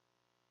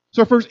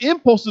 So our first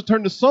impulse is to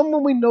turn to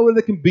someone we know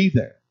that can be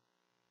there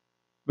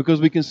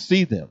because we can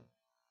see them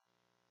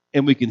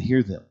and we can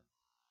hear them.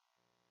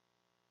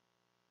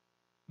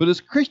 But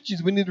as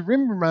Christians, we need to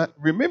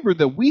remember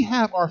that we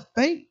have our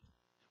faith.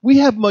 We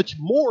have much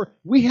more.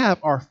 We have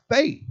our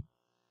faith.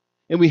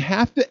 And we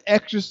have to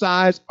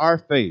exercise our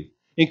faith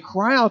and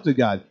cry out to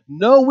God.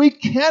 No, we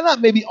cannot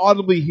maybe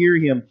audibly hear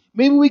him.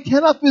 Maybe we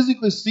cannot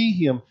physically see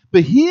him,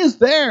 but he is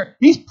there.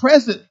 He's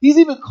present. He's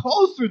even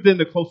closer than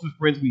the closest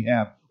friends we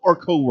have, or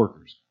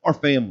coworkers, or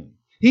family.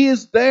 He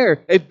is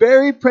there, a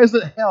very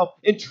present help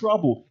in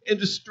trouble, in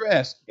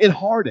distress, in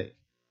heartache.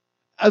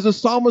 As the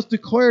psalmist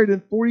declared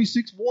in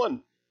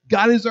 46:1,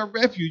 God is our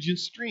refuge and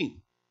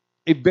strength,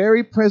 a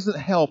very present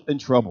help in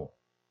trouble.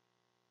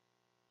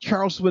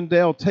 Charles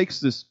Swindoll takes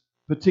this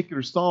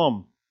particular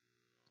psalm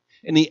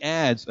and he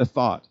adds a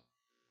thought.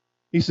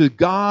 He says,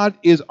 God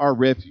is our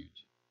refuge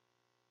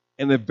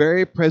and a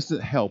very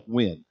present help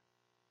when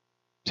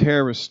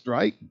terrorists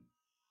strike,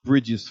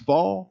 bridges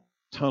fall,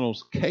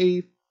 tunnels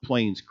cave,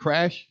 planes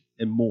crash,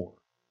 and more.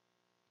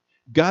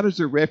 God is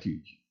a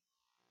refuge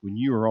when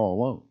you are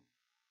all alone.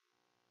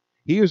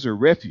 He is a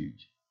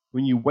refuge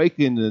when you wake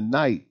in the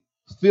night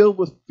filled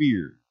with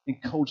fear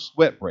and cold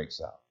sweat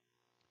breaks out.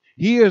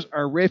 He is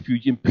our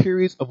refuge in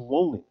periods of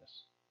loneliness.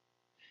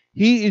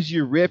 He is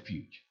your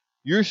refuge,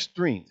 your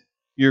strength,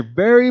 your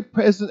very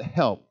present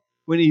help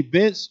when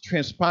events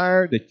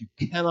transpire that you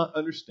cannot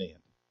understand.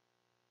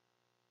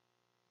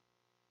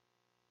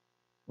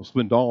 Well,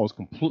 Swindoll is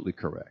completely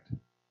correct.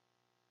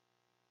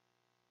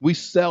 We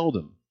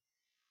seldom,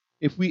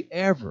 if we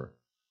ever,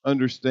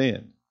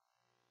 understand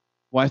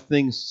why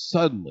things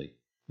suddenly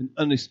and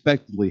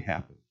unexpectedly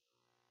happen.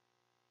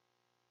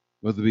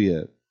 Whether it be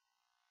a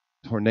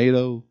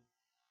tornado,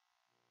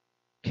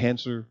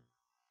 cancer,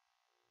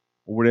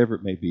 or whatever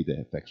it may be that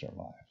affects our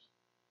lives.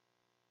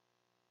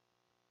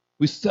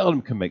 We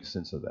seldom can make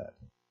sense of that.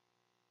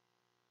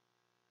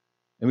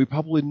 And we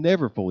probably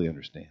never fully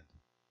understand.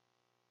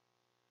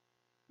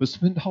 But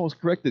Swindoll is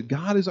correct that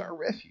God is our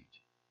refuge,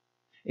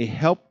 a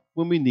help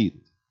when we need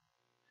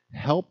it.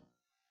 Help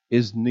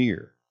is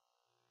near.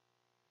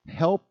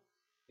 Help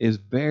is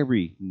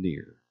very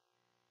near.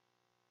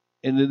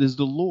 And it is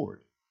the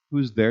Lord who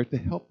is there to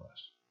help us.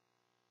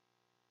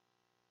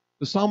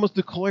 The psalmist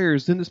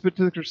declares in this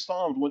particular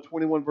Psalm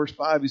 121 verse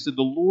 5, he said,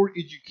 the Lord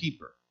is your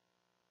keeper.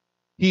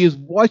 He is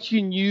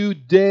watching you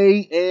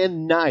day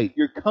and night.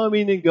 You're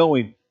coming and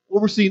going,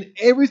 overseeing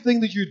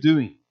everything that you're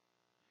doing.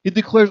 He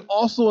declares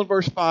also in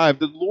verse 5,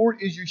 the Lord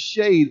is your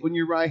shade on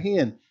your right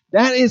hand.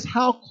 That is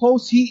how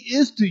close he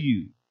is to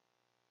you.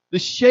 The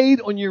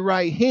shade on your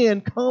right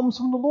hand comes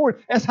from the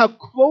Lord. That's how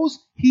close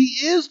he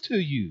is to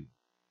you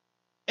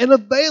and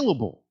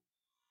available.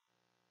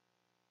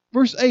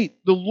 Verse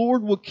 8, the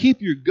Lord will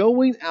keep your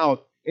going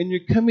out and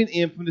your coming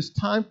in from this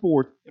time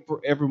forth and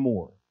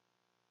forevermore.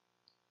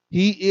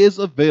 He is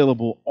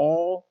available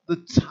all the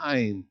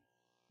time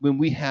when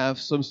we have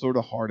some sort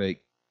of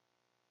heartache,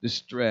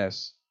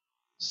 distress,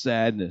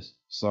 sadness,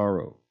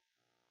 sorrow.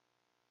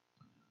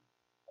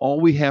 All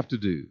we have to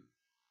do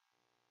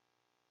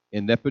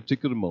in that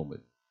particular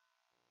moment,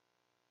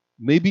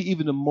 maybe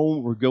even the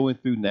moment we're going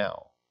through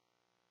now,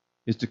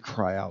 is to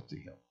cry out to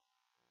him.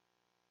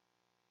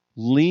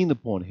 Lean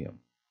upon him.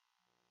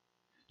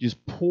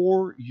 Just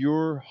pour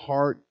your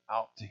heart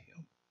out to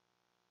him.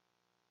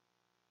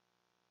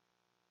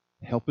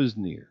 Help is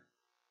near.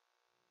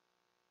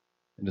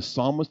 And the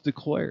psalmist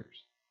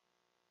declares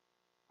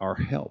our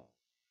help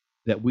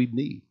that we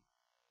need.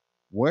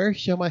 Where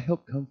shall my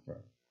help come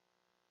from?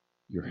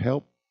 Your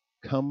help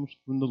comes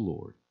from the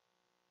Lord.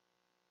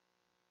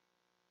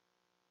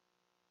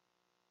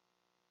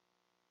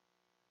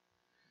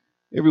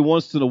 Every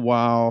once in a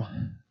while,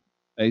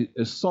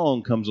 a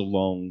song comes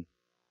along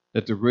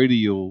that the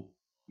radio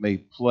may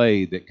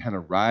play that kind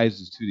of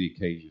rises to the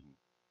occasion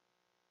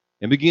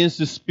and begins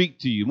to speak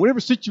to you. Whatever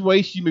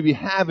situation you may be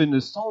having,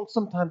 the song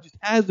sometimes just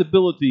has the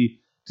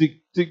ability to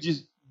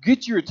just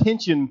get your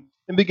attention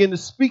and begin to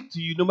speak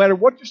to you no matter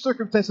what your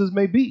circumstances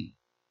may be.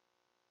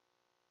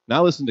 Now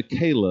I listen to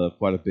K-Love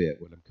quite a bit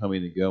when I'm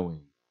coming and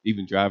going,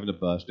 even driving a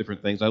bus,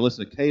 different things. I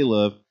listen to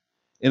K-Love,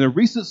 and a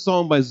recent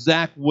song by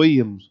Zach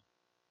Williams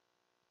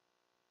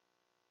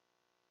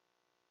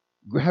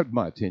grabbed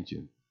my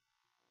attention.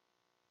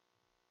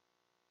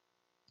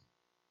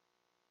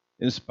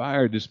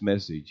 Inspired this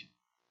message,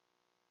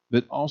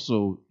 but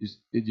also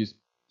it just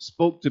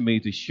spoke to me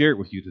to share it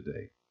with you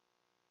today.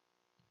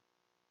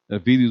 The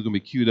video is going to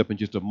be queued up in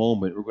just a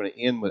moment. We're going to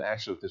end with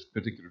actually this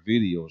particular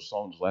video. The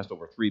song lasts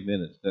over 3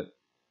 minutes. That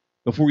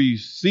before you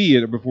see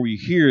it or before you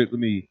hear it, let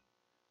me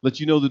let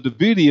you know that the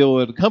video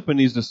that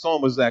accompanies the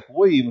song of Zach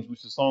Williams,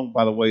 which the song,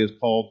 by the way, is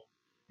called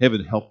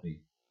Heaven Help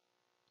Me.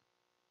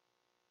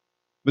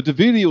 But the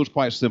video is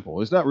quite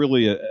simple. It's not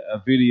really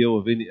a video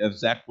of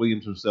Zach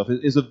Williams himself.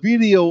 It's a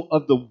video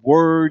of the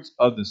words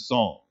of the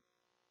song.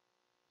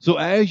 So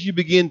as you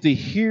begin to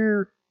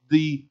hear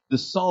the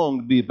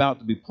song about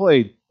to be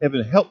played,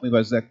 Heaven Help Me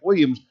by Zach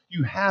Williams,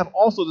 you have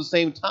also at the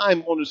same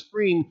time on the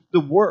screen the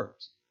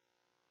words.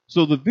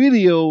 So the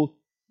video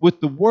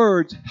with the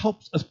words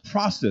helps us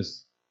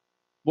process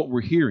what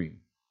we're hearing.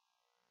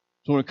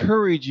 So I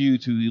encourage you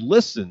to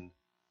listen,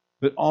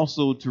 but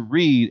also to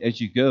read as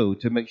you go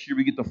to make sure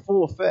we get the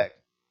full effect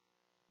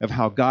of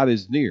how God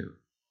is near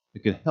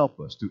that can help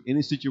us through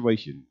any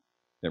situation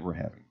that we're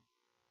having.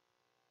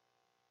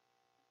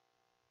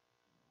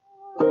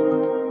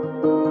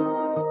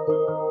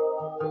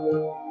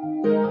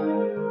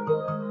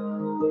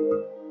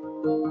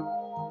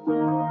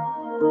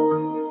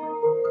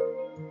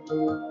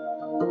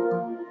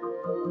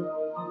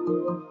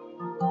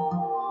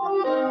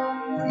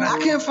 When I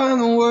can't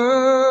find the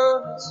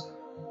words,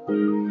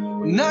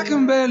 when I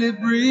can barely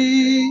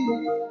breathe,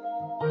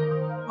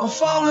 I'm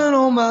falling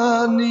on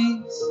my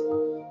knees.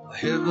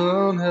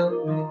 Heaven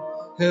help me,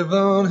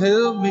 heaven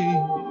help me.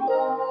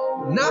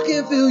 When I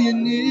can't feel you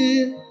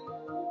near,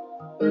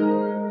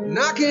 when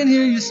I can't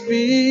hear you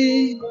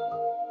speak,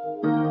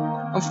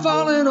 I'm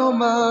falling on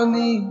my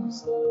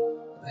knees.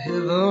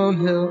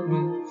 Heaven help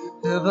me,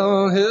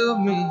 heaven help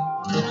me.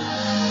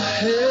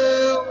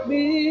 Help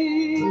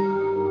me,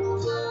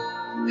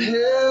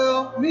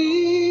 help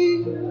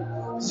me.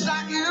 'Cause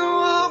I can't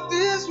walk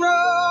this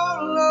road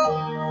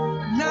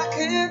alone, and I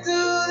can't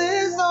do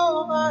this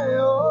on my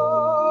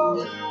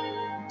own.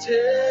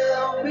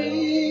 Tell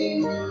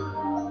me,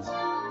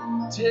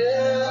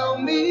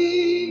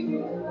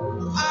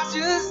 I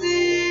just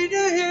need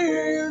to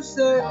hear you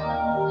say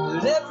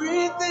that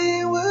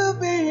everything will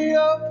be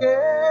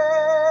okay.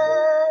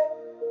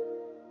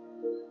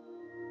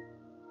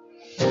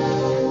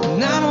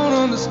 And I don't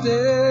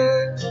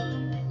understand,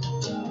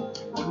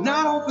 and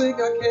I don't think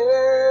I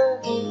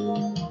can.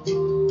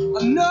 I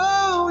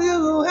know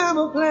you have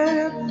a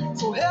plan,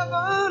 so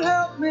heaven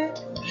help me,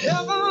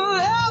 heaven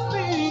help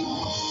me.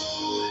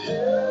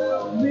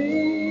 Help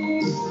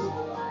me,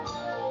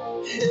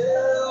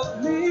 help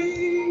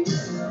me.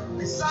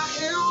 'Cause I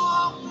can't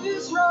walk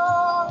this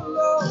road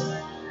alone,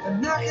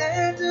 and I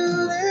can't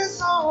do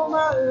this on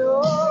my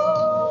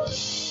own.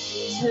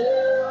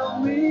 Tell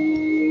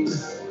me,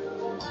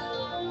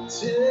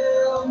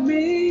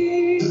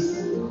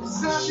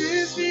 'cause I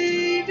just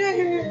need to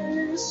hear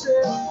you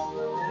say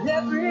that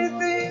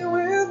everything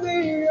will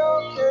be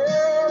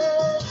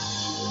okay.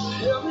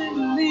 Help me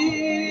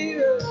believe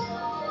it,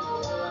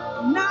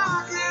 and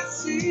I can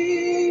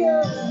see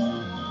it.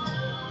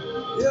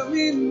 Help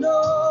me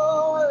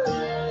know it,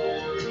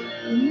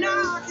 and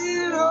I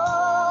can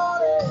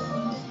hold it.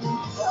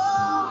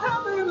 Oh,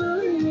 help me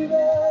believe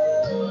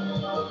it,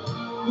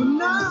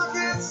 when I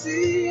can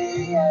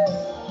see it.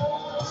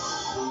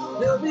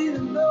 Help me to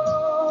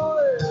know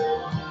it,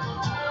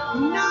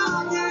 and I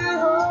can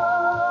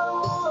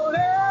hold it.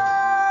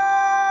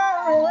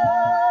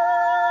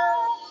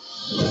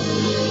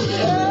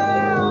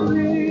 Help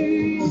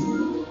me,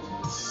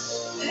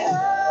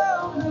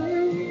 help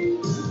me.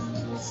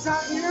 'Cause I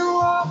can't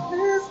walk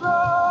this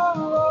road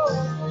alone,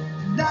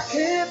 and I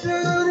can't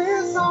do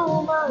this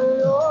on my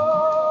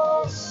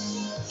own.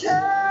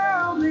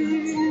 Tell me,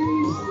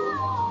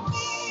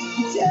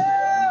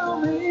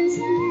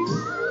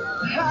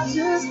 I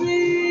just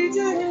need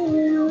to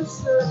hear you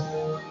say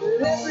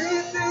that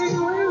everything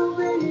will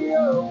be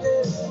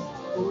okay.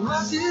 I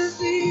just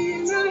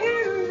need to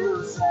hear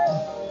you say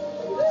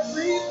that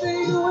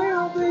everything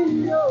will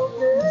be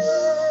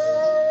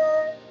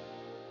okay.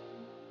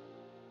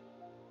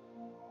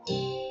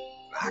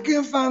 I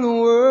can't find the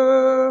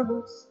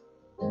words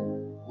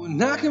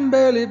when I can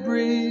barely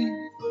breathe.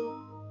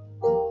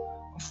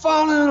 I'm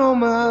falling on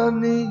my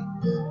knees.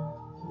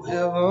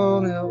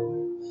 Heaven help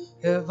me,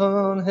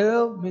 heaven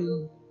help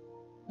me.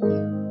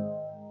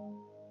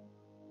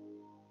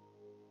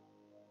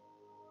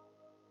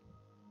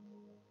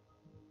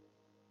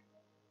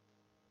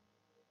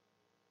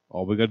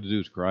 All we got to do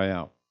is cry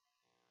out.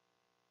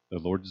 The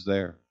Lord is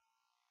there,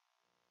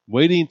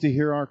 waiting to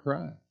hear our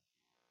cry.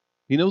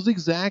 He knows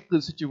exactly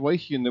the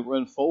situation that we're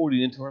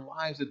unfolding into our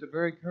lives at the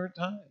very current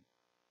time.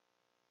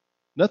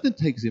 Nothing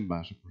takes him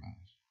by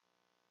surprise.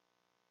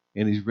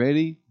 And he's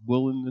ready,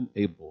 willing, and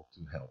able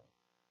to help.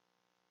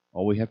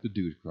 All we have to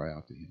do is cry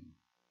out to him.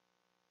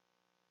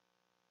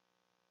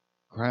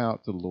 Cry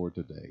out to the Lord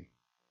today.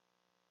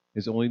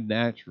 It's only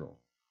natural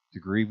to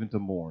grieve and to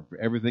mourn for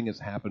everything that's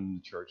happened in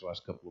the church the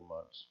last couple of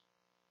months.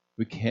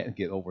 We can't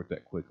get over it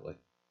that quickly.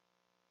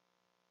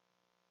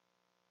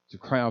 So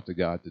cry out to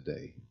God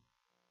today,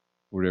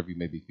 whatever you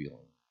may be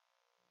feeling,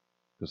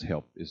 because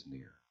help is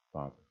near,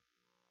 Father.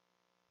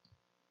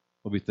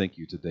 Lord, we thank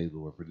you today,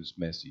 Lord, for this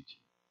message.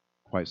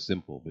 Quite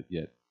simple, but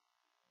yet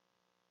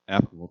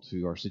applicable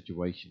to our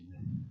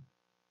situation.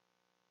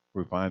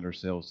 We find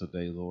ourselves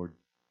today, Lord,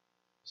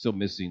 still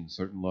missing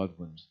certain loved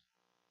ones.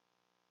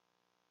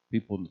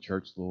 People in the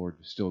church, Lord,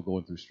 still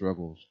going through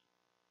struggles.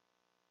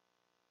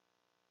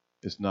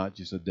 It's not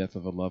just a death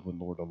of a loved one,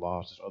 Lord, a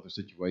loss. There's other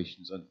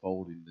situations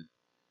unfolding, the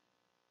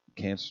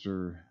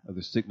cancer,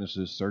 other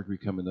sicknesses, surgery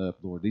coming up,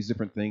 Lord. These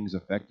different things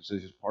affect us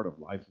as part of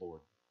life,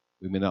 Lord.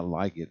 We may not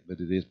like it, but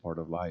it is part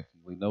of life.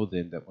 And we know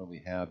then that when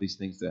we have these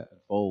things that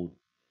unfold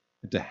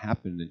and to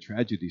happen and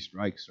tragedy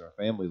strikes our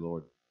family,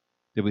 Lord,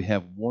 that we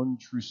have one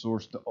true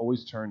source to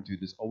always turn to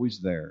that's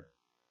always there.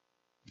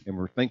 And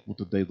we're thankful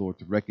today, Lord,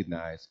 to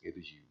recognize it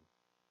is you.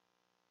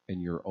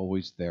 And you're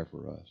always there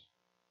for us.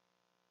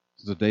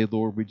 So today,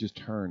 Lord, we just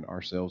turn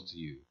ourselves to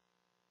you.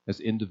 as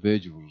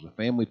individuals, a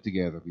family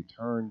together, we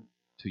turn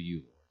to you,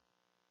 Lord.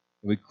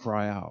 And we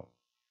cry out,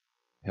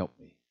 help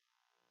me.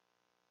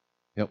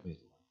 Help me,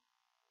 Lord.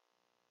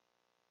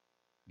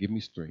 Give me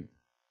strength.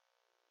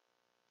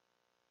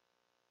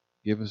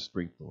 Give us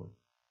strength, Lord,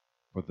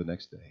 for the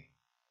next day.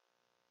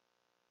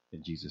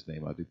 In Jesus'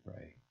 name I do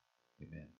pray. Amen.